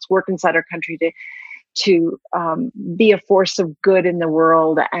arms. Let's work inside our country to be a force of good in the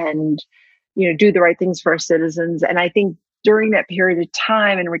world and, do the right things for our citizens. And I think during that period of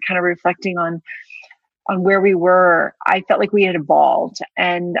time, and we're kind of reflecting on where we were, I felt like we had evolved.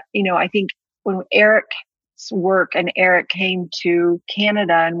 And, I think when Eric's work and Eric came to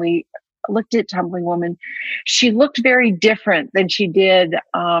Canada and we looked at Tumbling Woman, she looked very different than she did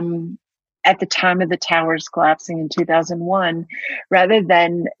at the time of the towers collapsing in 2001. Rather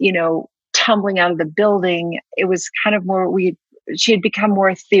than, tumbling out of the building, it was kind of more, she had become more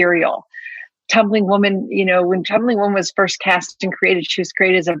ethereal. Tumbling Woman, when Tumbling Woman was first cast and created, she was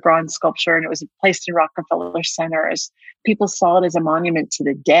created as a bronze sculpture, and it was placed in Rockefeller Center as people saw it as a monument to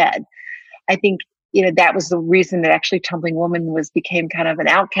the dead. I think, that was the reason that actually Tumbling Woman became kind of an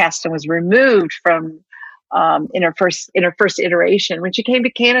outcast and was removed from in her first iteration. When she came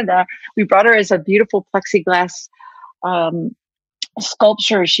to Canada, we brought her as a beautiful plexiglass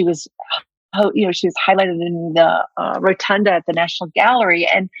sculpture. She was highlighted in the rotunda at the National Gallery,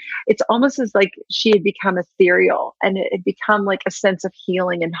 and it's almost as like she had become ethereal, and it had become like a sense of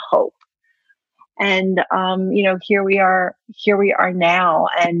healing and hope. And here we are now,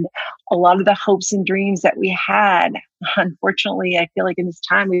 and a lot of the hopes and dreams that we had, unfortunately, I feel like in this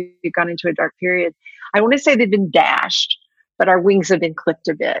time we've gone into a dark period. I want to say they've been dashed, but our wings have been clipped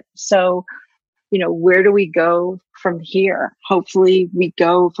a bit. So, where do we go from here? Hopefully we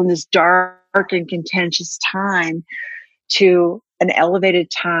go from this dark and contentious time to an elevated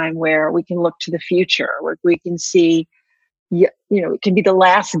time where we can look to the future, where we can see, it can be the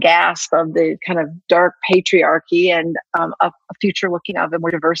last gasp of the kind of dark patriarchy, and a future looking of a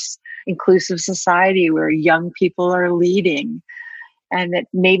more diverse, inclusive society where young people are leading. And that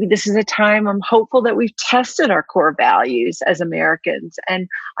maybe this is a time, I'm hopeful that we've tested our core values as Americans. And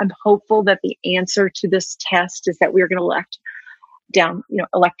I'm hopeful that the answer to this test is that we're going to elect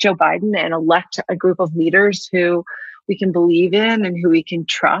Joe Biden and elect a group of leaders who we can believe in and who we can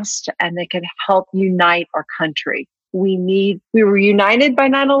trust, and they can help unite our country. We were united by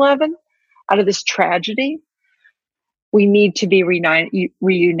 9/11 out of this tragedy. We need to be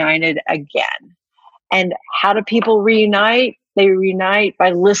reunited again. And how do people reunite? They reunite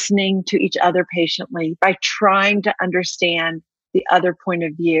by listening to each other patiently, by trying to understand the other point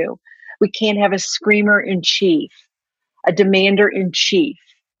of view. We can't have a screamer in chief, a demander in chief,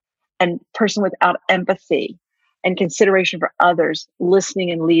 and person without empathy and consideration for others,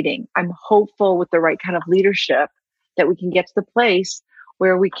 listening and leading. I'm hopeful with the right kind of leadership that we can get to the place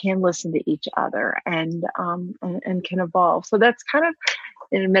where we can listen to each other and can evolve. So that's kind of,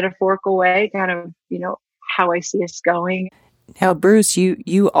 in a metaphorical way, kind of, how I see us going. Now, Bruce,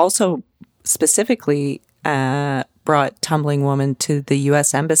 you also specifically brought Tumbling Woman to the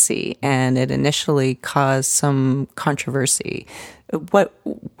U.S. Embassy, and it initially caused some controversy. What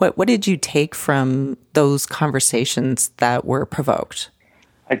did you take from those conversations that were provoked?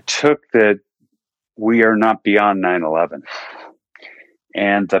 I took that we are not beyond 9/11,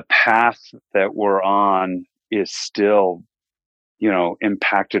 and the path that we're on is still,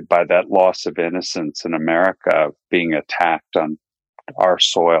 impacted by that loss of innocence in America being attacked on our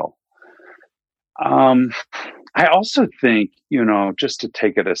soil. I also think, just to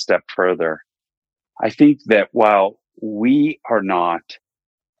take it a step further, I think that while we are not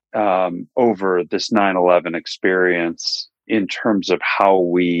over this 9/11 experience in terms of how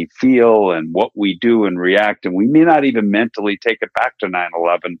we feel and what we do and react, and we may not even mentally take it back to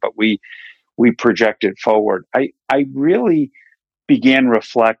 9/11, but we project it forward. I really began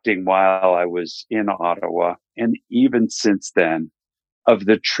reflecting while I was in Ottawa, and even since then, of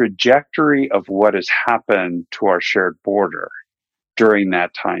the trajectory of what has happened to our shared border during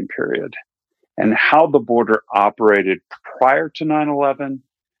that time period, and how the border operated prior to 9/11,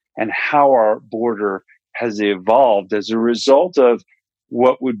 and how our border has evolved as a result of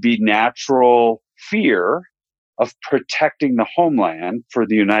what would be natural fear of protecting the homeland for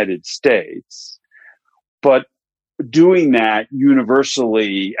the United States, but doing that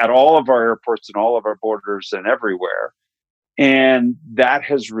universally at all of our airports and all of our borders and everywhere. And that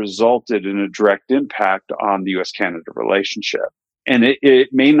has resulted in a direct impact on the U.S.-Canada relationship. And it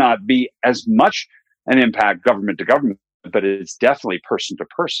may not be as much an impact government to government, but it's definitely person to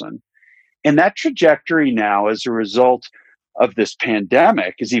person. And that trajectory now, as a result of this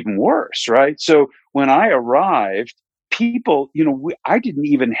pandemic is even worse, right? So when I arrived, people, I didn't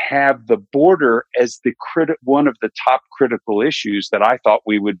even have the border as one of the top critical issues that I thought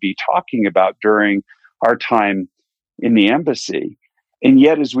we would be talking about during our time in the embassy. And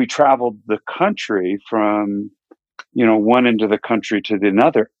yet, as we traveled the country from, one end of the country to the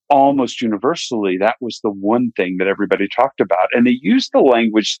another, almost universally, that was the one thing that everybody talked about. And they used the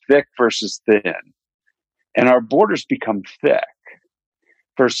language thick versus thin. And our borders become thick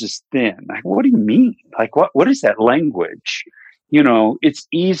versus thin. Like, what do you mean? Like, what is that language? It's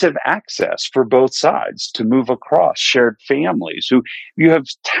ease of access for both sides to move across, shared families you have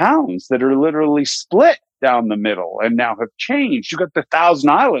towns that are literally split down the middle and now have changed. You got the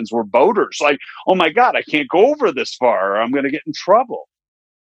Thousand Islands where boaters like, oh my God, I can't go over this far or I'm going to get in trouble.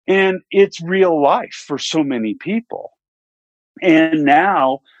 And it's real life for so many people. And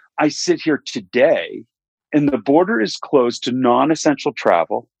now I sit here today and the border is closed to non-essential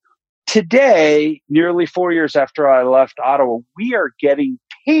travel. Today, nearly 4 years after I left Ottawa, we are getting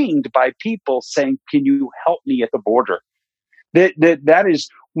pinged by people saying, can you help me at the border? That is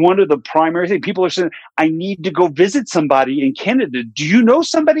one of the primary things. People are saying, I need to go visit somebody in Canada. Do you know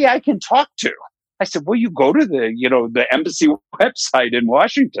somebody I can talk to? I said, well, you go to the embassy website in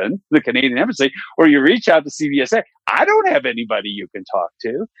Washington, the Canadian embassy, or you reach out to CBSA. I don't have anybody you can talk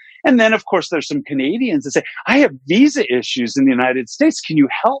to. And then, of course, there's some Canadians that say, I have visa issues in the United States. Can you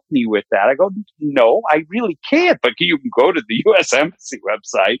help me with that? I go, no, I really can't, but you can go to the U.S. Embassy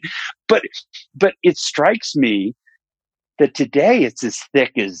website. But it strikes me that today it's as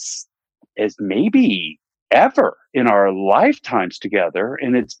thick as maybe ever in our lifetimes together,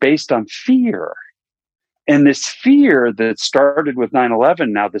 and it's based on fear. And this fear that started with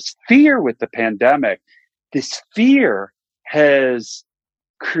 9/11, now this fear with the pandemic, this fear has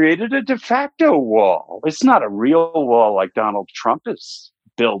created a de facto wall. It's not a real wall like Donald Trump is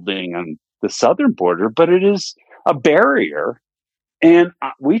building on the southern border, but it is a barrier. And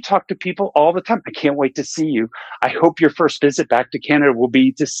we talk to people all the time. I can't wait to see you. I hope your first visit back to Canada will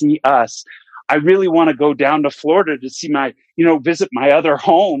be to see us. I really want to go down to Florida to see visit my other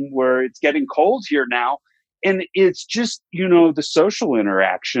home where it's getting cold here now. And it's just, the social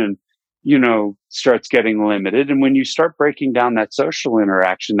interaction, starts getting limited. And when you start breaking down that social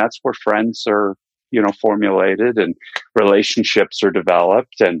interaction, that's where friends are, formulated and relationships are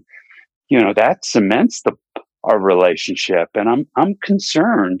developed. And, that cements our relationship. And I'm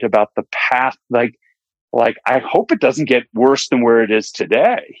concerned about the path. Like I hope it doesn't get worse than where it is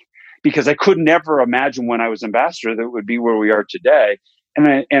today, because I could never imagine when I was ambassador that it would be where we are today.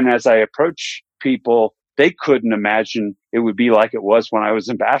 And as I approach people, they couldn't imagine it would be like it was when I was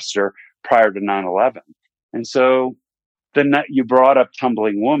ambassador prior to 9/11. And so then you brought up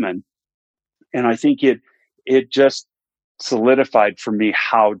Tumbling Woman, and I think it just solidified for me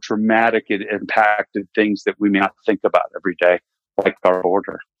how dramatic it impacted things that we may not think about every day, like our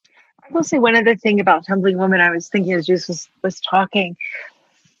border. I will say one other thing about Tumbling Woman. I was thinking as Juice was talking.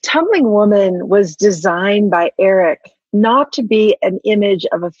 Tumbling Woman was designed by Eric not to be an image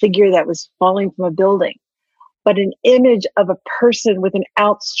of a figure that was falling from a building, but an image of a person with an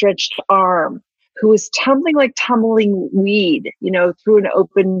outstretched arm who was tumbling like tumbling weed, through an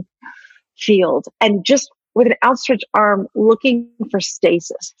open field, and just with an outstretched arm looking for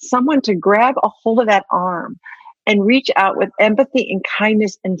stasis, someone to grab a hold of that arm and reach out with empathy and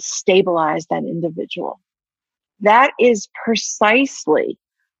kindness and stabilize that individual. That is precisely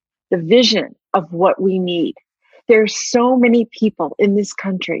the vision of what we need. There's so many people in this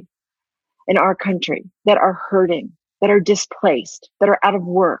country, in our country, that are hurting, that are displaced, that are out of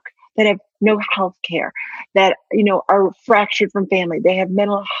work, that have no health care, that, are fractured from family. They have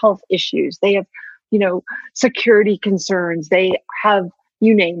mental health issues. They have, security concerns. They have,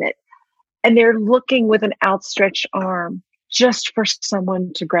 you name it. And they're looking with an outstretched arm just for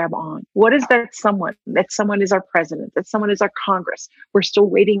someone to grab on. What is that someone? That someone is our president. That someone is our Congress. We're still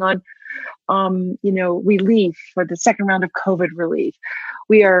waiting on, relief for the second round of COVID relief.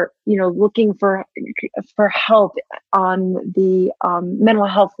 We are, looking for help on the mental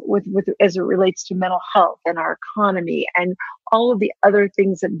health with as it relates to mental health and our economy and all of the other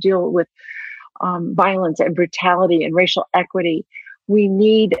things that deal with violence and brutality and racial equity. We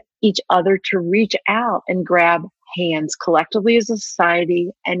need each other to reach out and grab hands collectively as a society,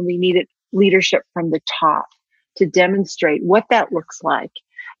 and we needed leadership from the top to demonstrate what that looks like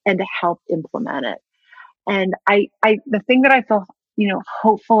and to help implement it. And the thing that I feel,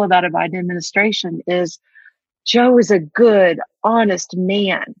 hopeful about a Biden administration is Joe is a good, honest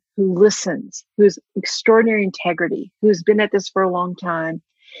man who listens, who's extraordinary integrity, who's been at this for a long time.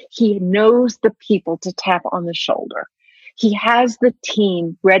 He knows the people to tap on the shoulder. He has the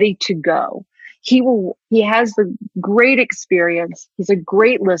team ready to go. He has the great experience. He's a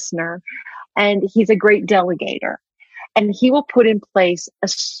great listener and he's a great delegator. And he will put in place a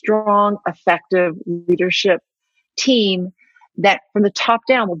strong, effective leadership team that from the top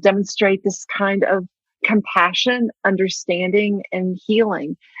down will demonstrate this kind of compassion, understanding, and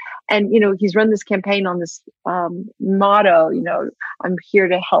healing. And, he's run this campaign on this motto, I'm here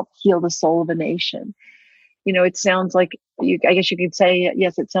to help heal the soul of a nation. It sounds like, I guess you could say,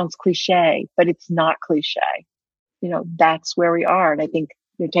 yes, it sounds cliche, but it's not cliche. That's where we are. And I think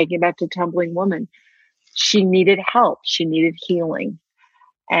you're taking it back to Tumbling Woman. She needed help. She needed healing.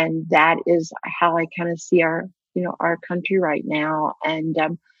 And that is how I kind of see our country right now. And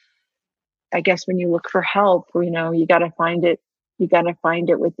I guess when you look for help, you got to find it. You got to find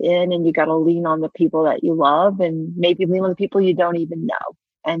it within, and you got to lean on the people that you love, and maybe lean on the people you don't even know.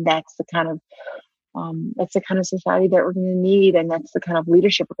 And that's the kind of society that we're going to need, and that's the kind of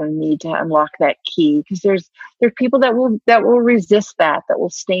leadership we're going to need to unlock that key. Because there's people that will resist that will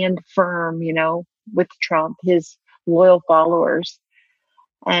stand firm, with Trump, his loyal followers,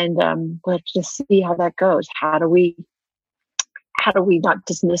 and let's just see how that goes. How do we not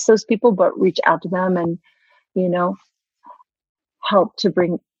dismiss those people, but reach out to them and help to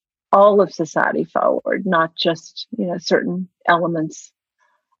bring all of society forward, not just certain elements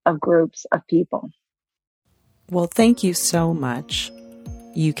of groups of people. Well, thank you so much.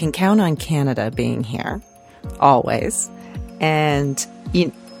 You can count on Canada being here, always. And,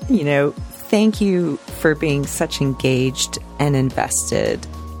 thank you for being such engaged and invested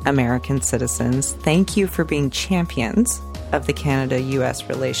American citizens. Thank you for being champions of the Canada-U.S.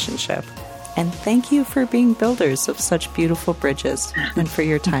 relationship. And thank you for being builders of such beautiful bridges and for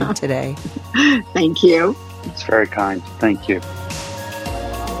your time today. Thank you. It's very kind. Thank you.